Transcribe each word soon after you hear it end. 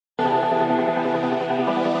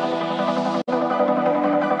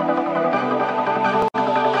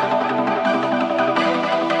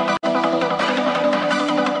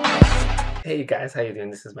guys, how you doing?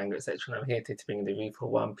 This is Manga Section. I'm here to bring the review for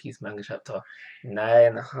One Piece Manga chapter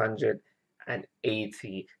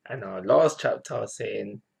 980. And our last chapter was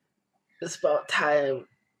saying it's about time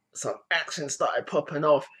some action started popping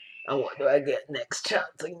off. And what do I get next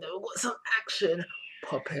chapter? You know, got some action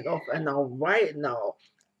popping off. And now, right now,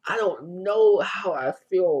 I don't know how I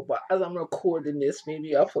feel, but as I'm recording this,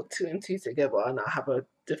 maybe I'll put two and two together and I'll have a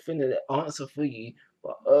definitive answer for you.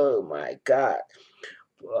 But oh my god.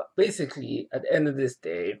 But basically, at the end of this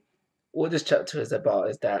day, all this chapter is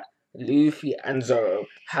about is that Luffy and Zoro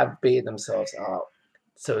have bailed themselves out.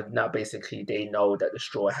 So now basically they know that the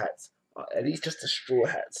Straw Hats, at least just the Straw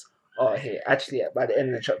Hats, are here. Actually, by the end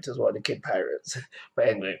of the chapter as well, the Kid Pirates. But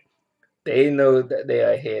anyway, they know that they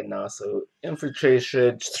are here now. So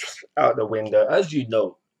infiltration out the window. As you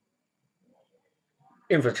know,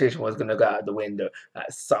 infiltration was going to go out the window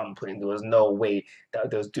at some point. There was no way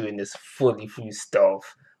that they was doing this fully through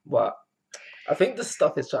stealth. But I think the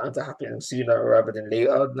stuff is trying to happen sooner rather than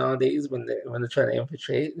later nowadays when they're trying to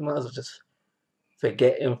infiltrate. You might as well just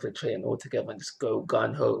forget infiltrating altogether and just go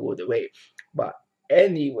gun ho all the way. But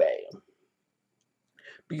anyway,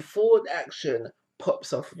 before the action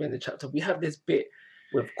pops off within the chapter, we have this bit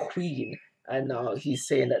with Queen, and now he's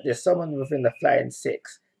saying that there's someone within the Flying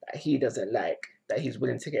Six that he doesn't like, that he's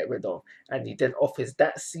willing to get rid of, and he then offers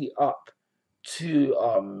that seat up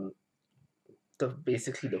to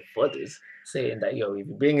basically the brothers, saying that yo, if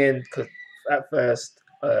you bring in, because at first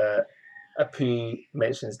Apu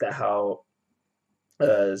mentions that how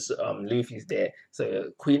Luffy's there, so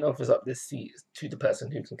Queen offers up this seat to the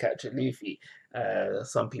person who can capture Luffy.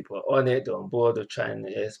 Some people are on it, they're on board, they're trying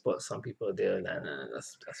this, but some people are there, nah,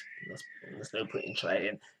 that's no point in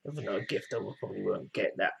trying. Even though a gifter will probably won't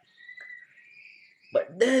get that.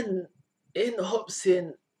 But then in hops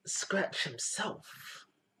in Scratch himself,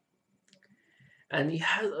 and he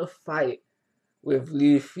has a fight with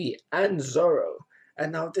Luffy and Zoro.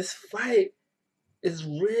 And now this fight is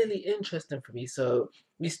really interesting for me. So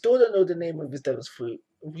we still don't know the name of his devil's fruit.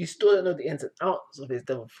 We still don't know the ins and outs of his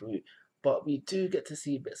devil fruit, but we do get to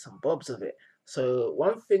see bits and bobs of it. So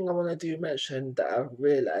one thing I want to do mention that I've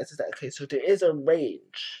realized is that okay, so there is a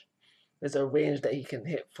range. There's a range that he can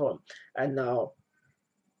hit from. And now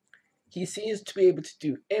he seems to be able to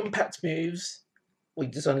do impact moves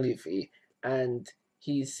with just on Luffy, and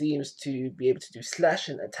he seems to be able to do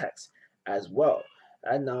slashing attacks as well.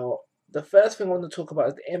 And now the first thing I want to talk about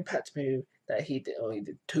is the impact move that he did, or he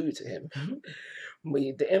did two to him.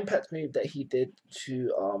 The impact move that he did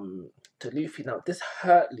to Luffy. Now this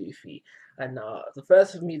hurt Luffy, and the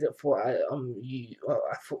first immediate thought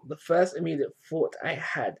the first immediate thought I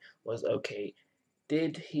had was okay,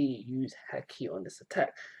 did he use Haki on this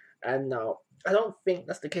attack? And now I don't think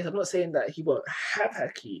that's the case. I'm not saying that he won't have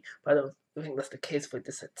Haki, but I don't think that's the case for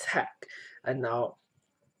this attack. And now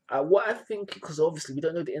what I think, because obviously we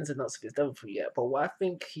don't know the ins and outs of his devil fruit yet, but what I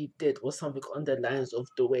think he did was something on the lines of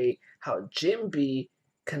the way how Jinbe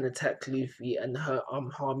can attack Luffy and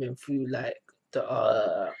harm him through like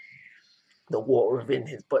the water within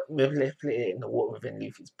his body, manipulating the water within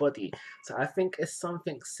Luffy's body. So I think it's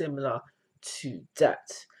something similar to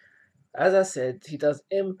that. As I said, he does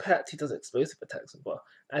impact, he does explosive attacks as well,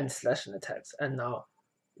 and slashing attacks. And now,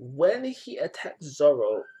 when he attacks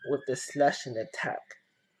Zoro with the slashing attack,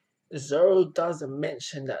 Zoro does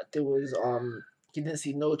mention that there was he didn't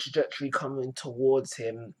see no trajectory coming towards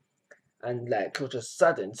him, and like it was just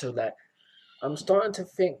sudden. So like I'm starting to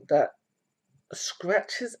think that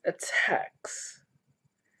Scratch's attacks.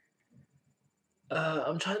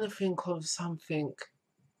 I'm trying to think of something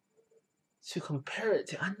to compare it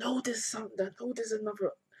to. I know there's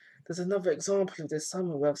another example of this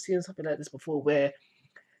somewhere where I've seen something like this before where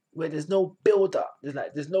there's no build up,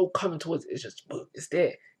 there's no coming towards it, it's just boom, it's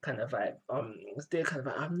there kind of vibe. It's there kind of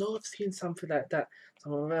vibe. I know I've seen something like that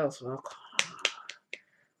somewhere else, but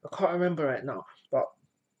I can't remember right now. But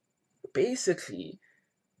basically,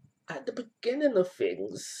 at the beginning of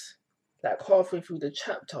things, like halfway through the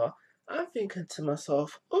chapter, I'm thinking to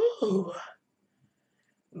myself, oh,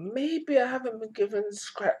 maybe I haven't been given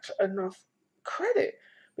Scratch enough credit,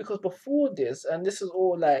 because before this, and this is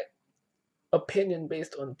all like opinion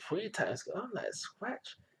based on pre-time, I'm like,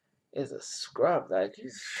 Scratch is a scrub. Like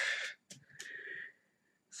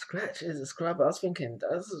Scratch is a scrub. I was thinking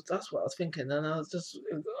that's what I was thinking, and I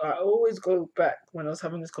always go back when I was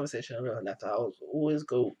having this conversation. I realized I always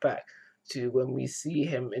go back to when we see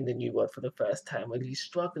him in the New World for the first time, when he's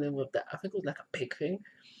struggling with that. I think it was like a pig thing,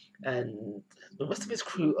 and the rest of his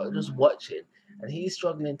crew are just watching, and he's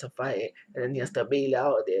struggling to fight it, and then he has to bail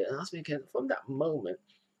out of there. And I was thinking, from that moment,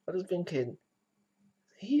 I was thinking,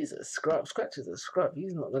 he's a scrub. Scratch is a scrub.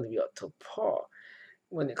 He's not going to be up to par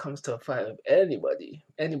when it comes to a fight with anybody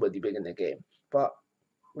big in the game. But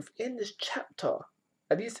within this chapter,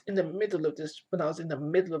 at least in the middle of this, when I was in the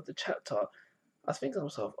middle of the chapter, I was thinking to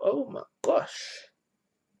myself, oh my gosh,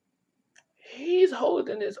 he's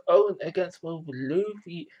holding his own against both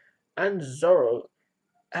Luffy and Zoro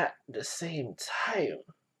at the same time.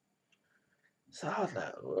 So I was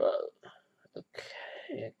like, whoa,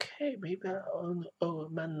 okay, maybe I owe a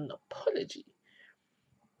man an apology.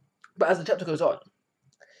 But as the chapter goes on,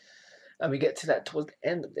 and we get to that towards the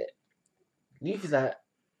end of it, Luffy's like,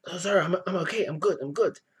 oh, Zoro, I'm okay, I'm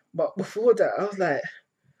good. But before that, I was like,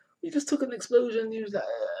 he just took an explosion. He was like,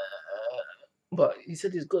 but he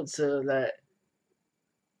said he's good. So like,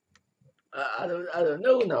 I don't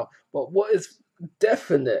know now. But what is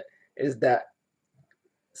definite is that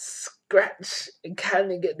Scratch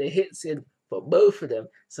kind of get the hits in for both of them.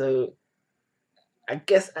 So I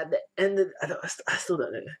guess at the end of I still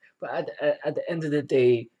don't know. But at the end of the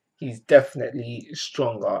day, he's definitely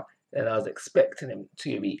stronger than I was expecting him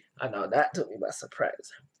to be. And now that took me by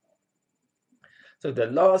surprise. So the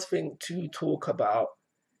last thing to talk about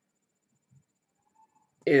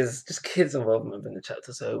is just Kid's involvement in the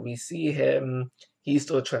chapter. So we see him, he's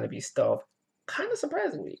still trying to be stealth, kind of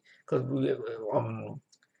surprisingly, because we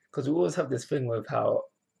always have this thing with how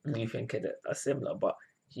Luffy and Kid are similar, but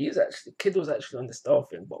Kid was actually on the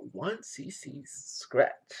stealth thing, but once he sees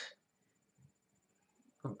Scratch,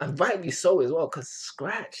 and rightly so as well, because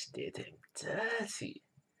Scratch did him dirty.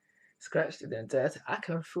 I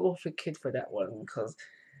can feel for Kid for that one, because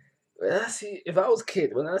if I was Kid,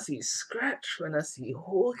 when I see Scratch, when I see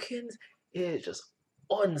Hawkins, it's just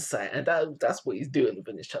on site, and that's what he's doing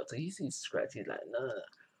within this chapter. He sees Scratch, he's like, no,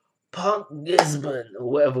 Punk Gisborne, or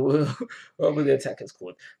whatever the attack is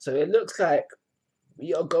called. So it looks like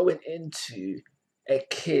we are going into a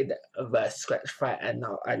Kid versus Scratch fight, and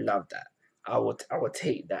now I love that. I would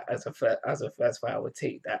take that as a first fight. I would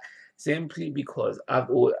take that simply because I've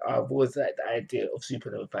always liked the idea of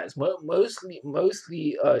supernova fights. Mostly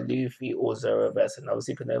Luffy or Zoro versus another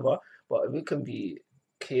supernova. But if it can be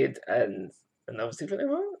Kid and another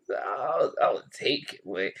supernova, I would take it.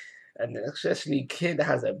 Wait, and especially Kid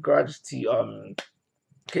has a grudge to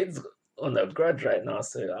Kid's on a grudge right now,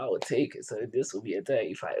 so I would take it. So this will be a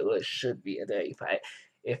dirty fight, or it should be a dirty fight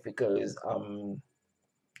if it goes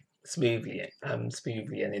smoothly and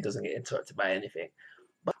it doesn't get interrupted by anything.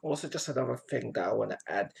 But also just another thing that I want to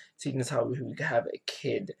add, seeing as how we have a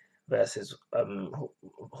Kid versus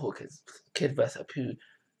Hawkins, Kid versus Apu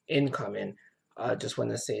incoming, I just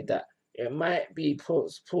want to say that it might be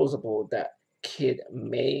plausible that Kid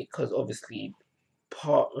may, because obviously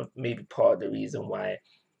maybe part of the reason why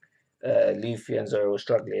Luffy and Zoro were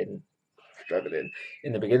struggling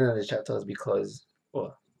in the beginning of the chapter is because,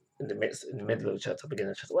 well, in the middle of the chapter,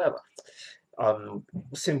 beginning of the chapter, whatever,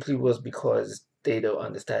 simply was because they don't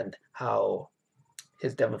understand how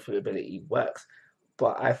his devil fruit ability works.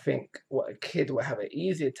 But I think what a Kid will have an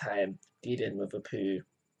easier time dealing with Apu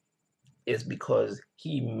is because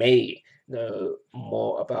he may know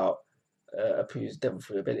more about Apu's devil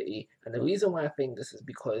fruit ability. And the reason why I think this is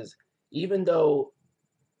because even though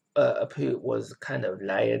Apu was kind of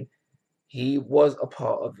lying, he was a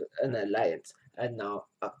part of an alliance. And now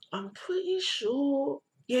I'm pretty sure,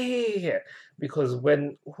 yeah. Because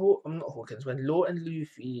when I'm not Hawkins, when Law and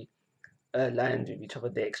Luffy aligned with each other,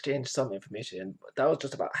 they exchanged some information. But that was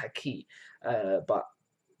just about Haki. But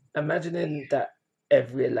imagining that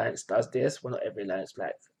every alliance does this, well, not every alliance,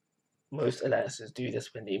 like most alliances do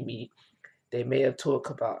this when they meet. They may have talked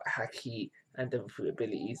about Haki and the fruit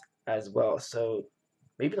abilities as well. So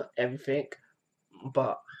maybe not everything,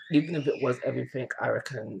 but even if it was everything, I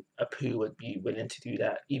reckon Apu would be willing to do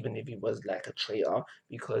that, even if he was like a traitor,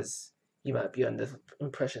 because he might be under the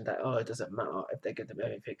impression that, oh, it doesn't matter if they give them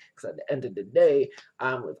everything. Because at the end of the day,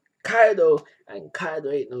 I'm with Kaido, and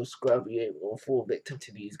Kaido ain't no scrub, he ain't no fall victim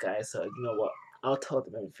to these guys. So you know what? I'll tell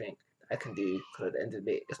them everything I can do, because at the end of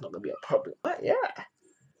the day, it's not gonna be a problem. But yeah,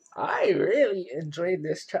 I really enjoyed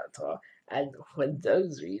this chapter, and for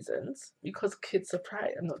those reasons, because kids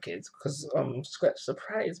surprised, not kids, because Scratch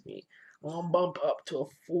surprised me, I'll bump up to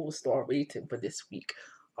a 4-star rating for this week.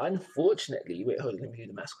 Unfortunately, wait, hold on, let me do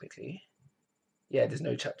the maths quickly. Yeah, there's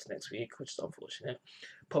no chapter next week, which is unfortunate,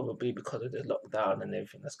 probably because of the lockdown and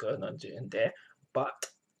everything that's going on during there. But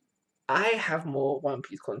I have more One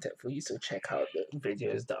Piece content for you, so check out the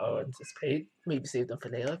videos that are on display. Maybe save them for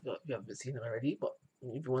later if you haven't seen them already, but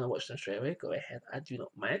if you want to watch them straight away, go ahead. I do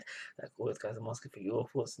not mind. Like always, guys, I'm asking for your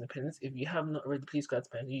thoughts and opinions. If you have not already, please subscribe to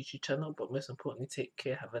my YouTube channel, but most importantly, take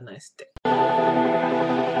care. Have a nice day.